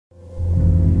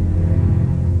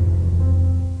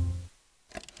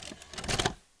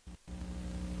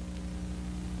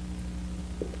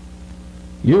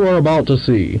You are about to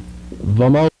see the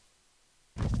most...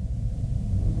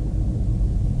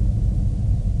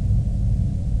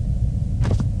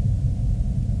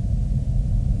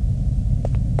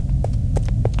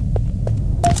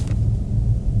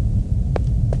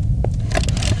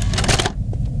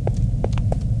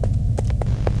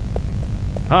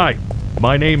 Hi,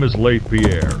 my name is Leith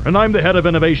Pierre, and I'm the head of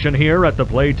innovation here at the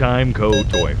Playtime Co.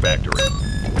 Toy Factory.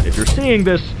 If you're seeing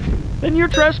this, then you're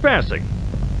trespassing.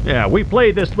 Yeah, we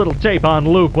play this little tape on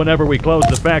loop whenever we close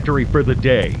the factory for the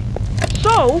day.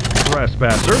 So,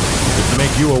 trespasser, just to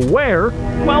make you aware,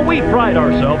 while we pride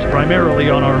ourselves primarily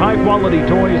on our high-quality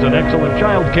toys and excellent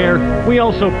child care, we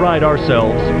also pride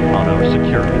ourselves on our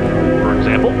security. For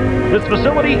example, this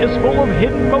facility is full of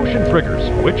hidden motion triggers,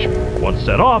 which, once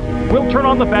set off, will turn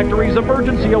on the factory's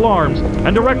emergency alarms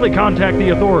and directly contact the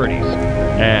authorities.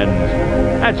 And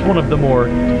that's one of the more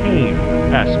tame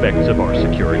aspects of our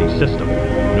security system.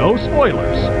 No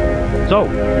spoilers. So,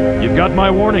 you've got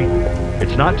my warning.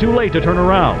 It's not too late to turn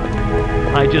around.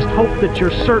 I just hope that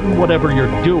you're certain whatever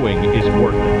you're doing is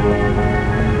worth it.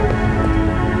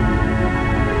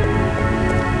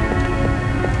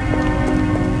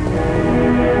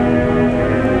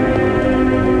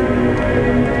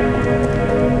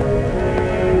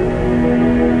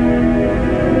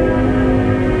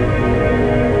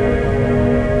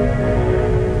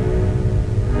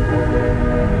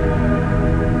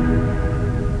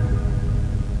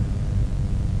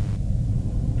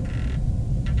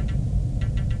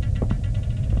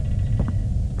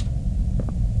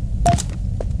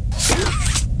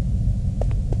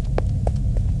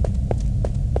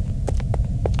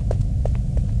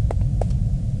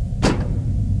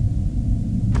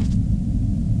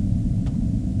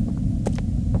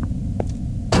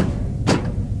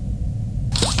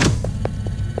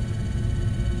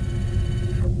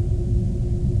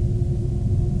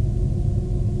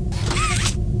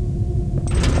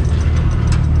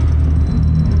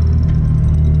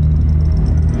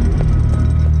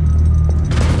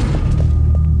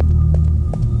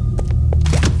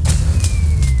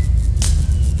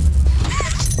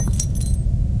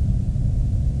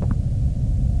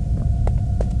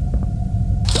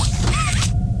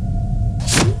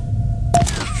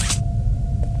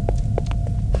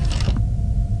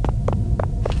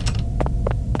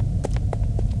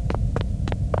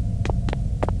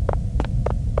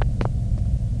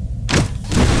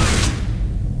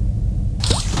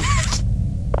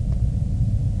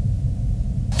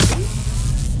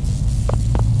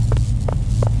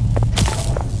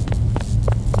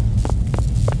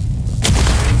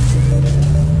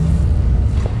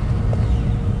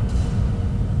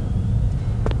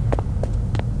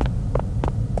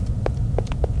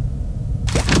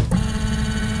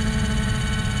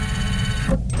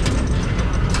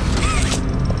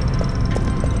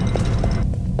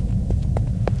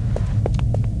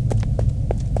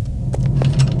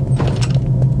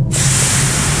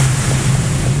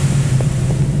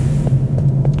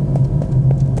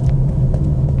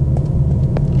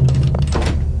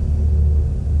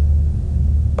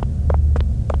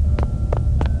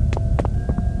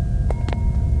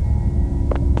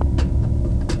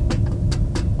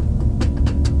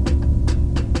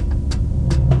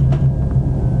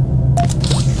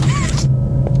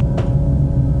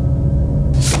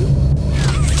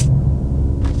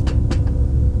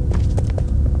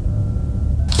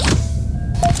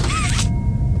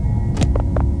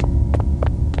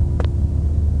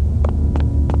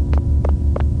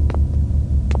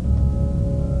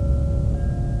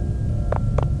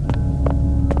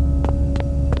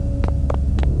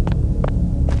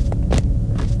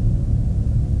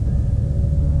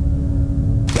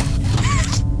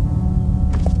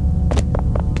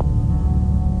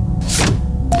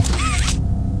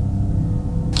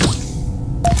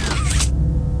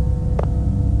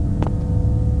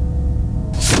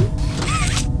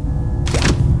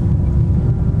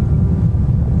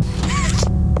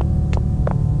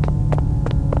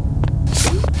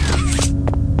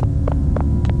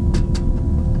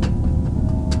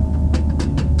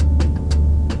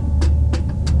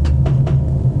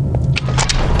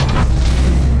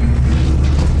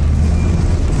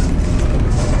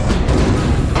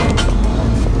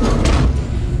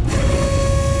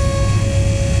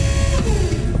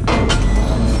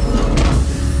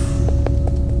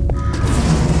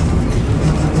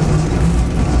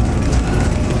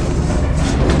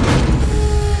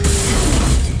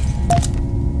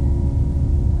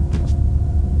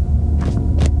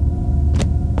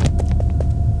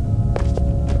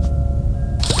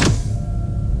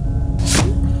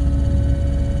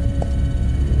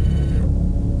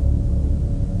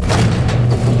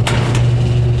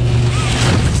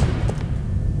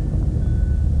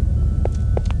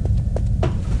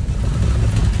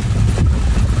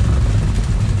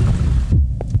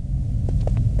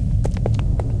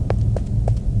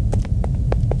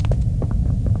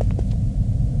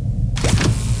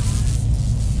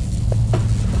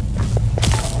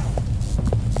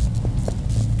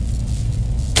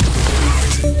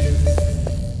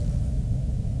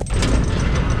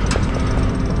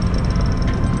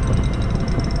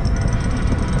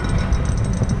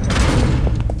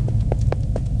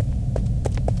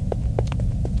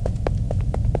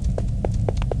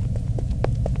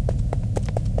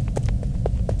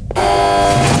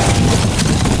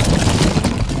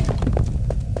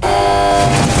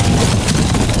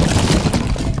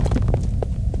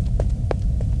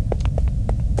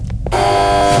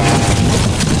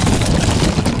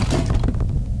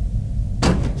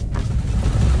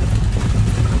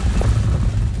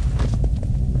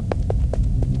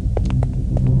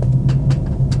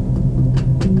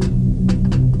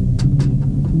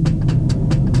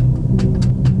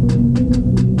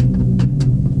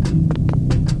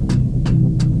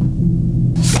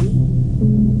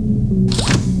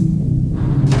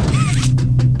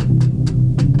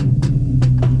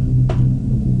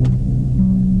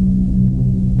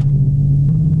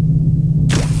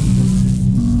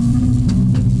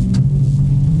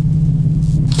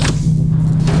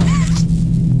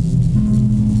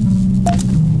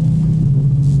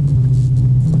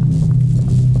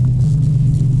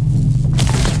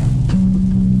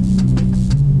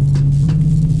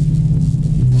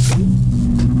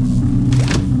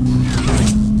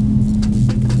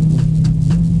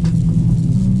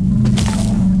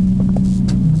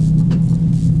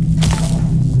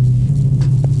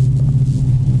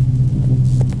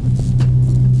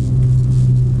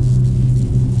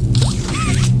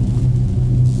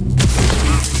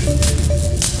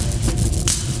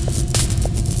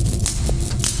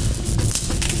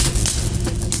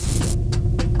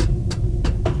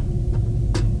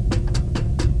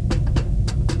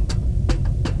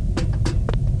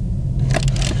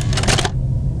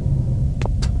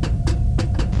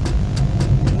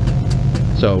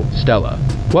 Stella,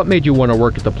 what made you want to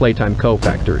work at the Playtime Co.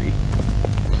 factory?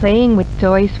 Playing with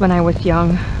toys when I was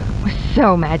young was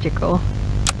so magical.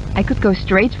 I could go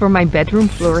straight from my bedroom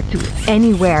floor to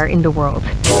anywhere in the world.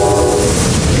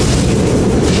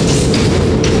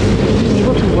 Being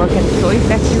able to work at a toy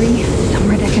factory,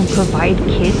 somewhere that can provide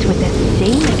kids with that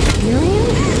same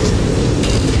experience,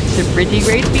 it's a pretty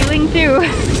great feeling too.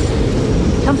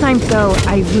 Sometimes though,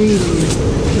 I really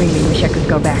wish I could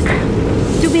go back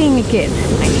to being a kid.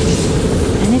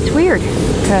 And it's weird,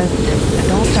 because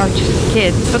adults are just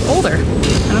kids, but older.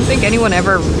 I don't think anyone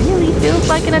ever really feels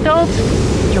like an adult.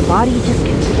 Your body just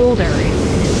gets older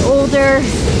and older,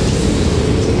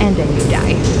 and then you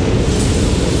die.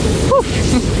 Poof!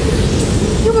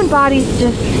 Human bodies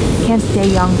just can't stay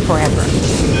young forever.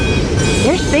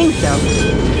 There's things though,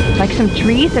 like some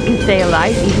trees that can stay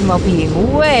alive even while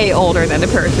being way older than a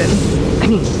person. I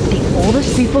mean, the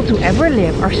oldest people to ever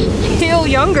live are still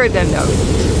younger than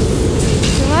those.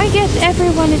 So I guess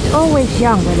everyone is always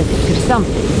young relative to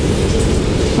something,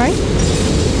 right?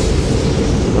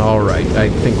 Alright, I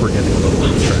think we're getting a little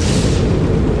off track.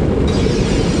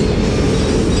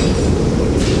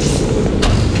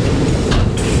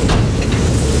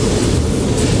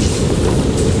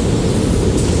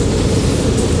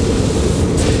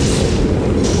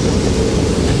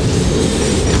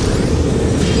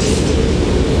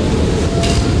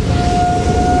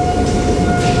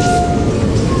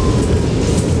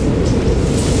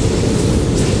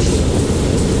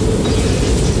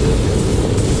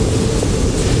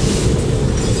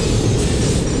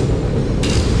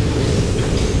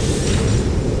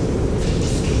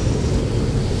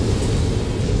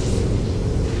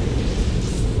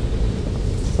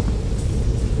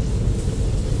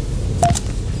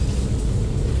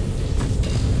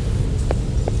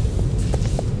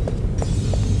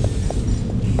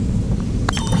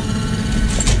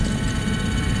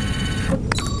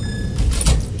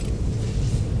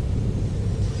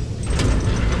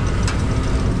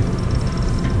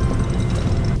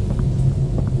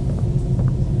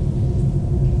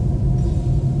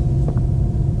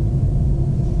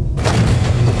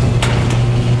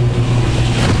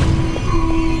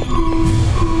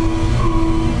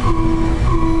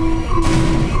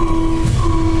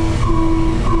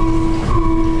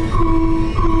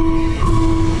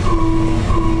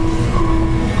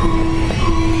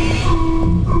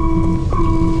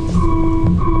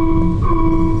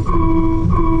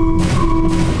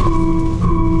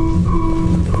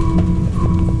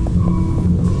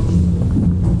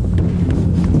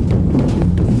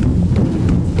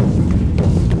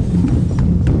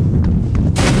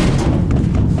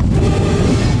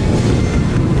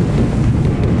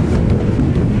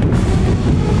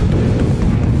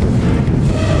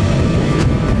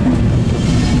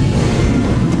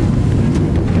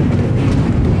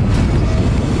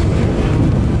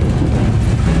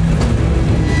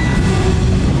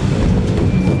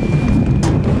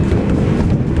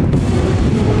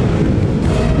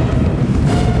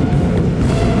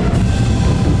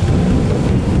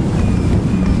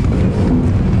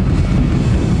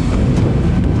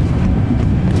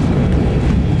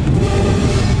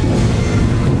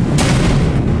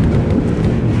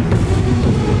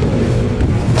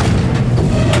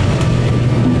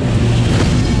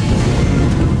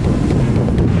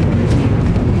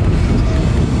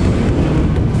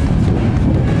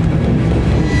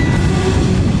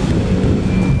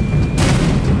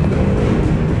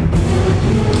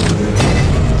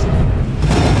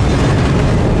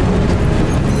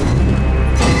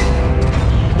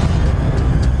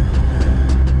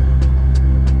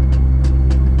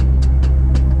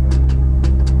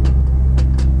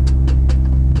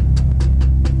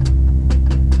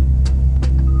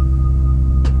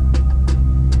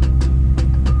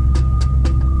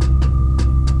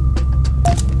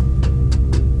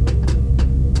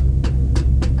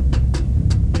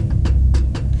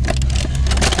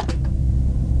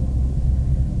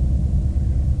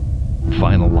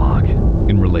 Final log.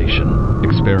 In relation,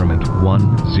 experiment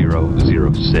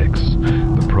 1006,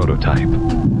 the prototype.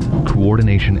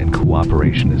 Coordination and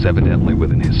cooperation is evidently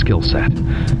within his skill set,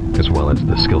 as well as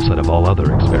the skill set of all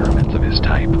other experiments of his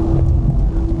type.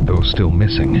 Though still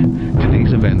missing,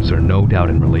 today's events are no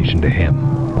doubt in relation to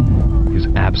him. His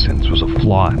absence was a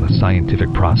flaw in the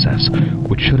scientific process,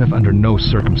 which should have under no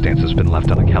circumstances been left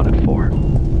unaccounted for.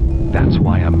 That's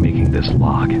why I'm making this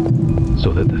log,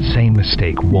 so that the same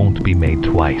mistake won't be made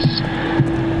twice.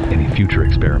 Any future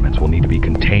experiments will need to be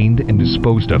contained and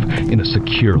disposed of in a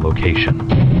secure location.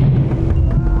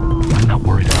 I'm not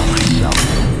worried about myself.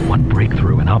 One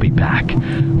breakthrough and I'll be back.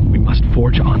 We must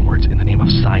forge onwards in the name of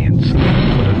science.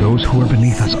 But are those those who are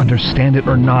beneath us understand it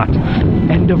or not.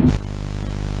 End of...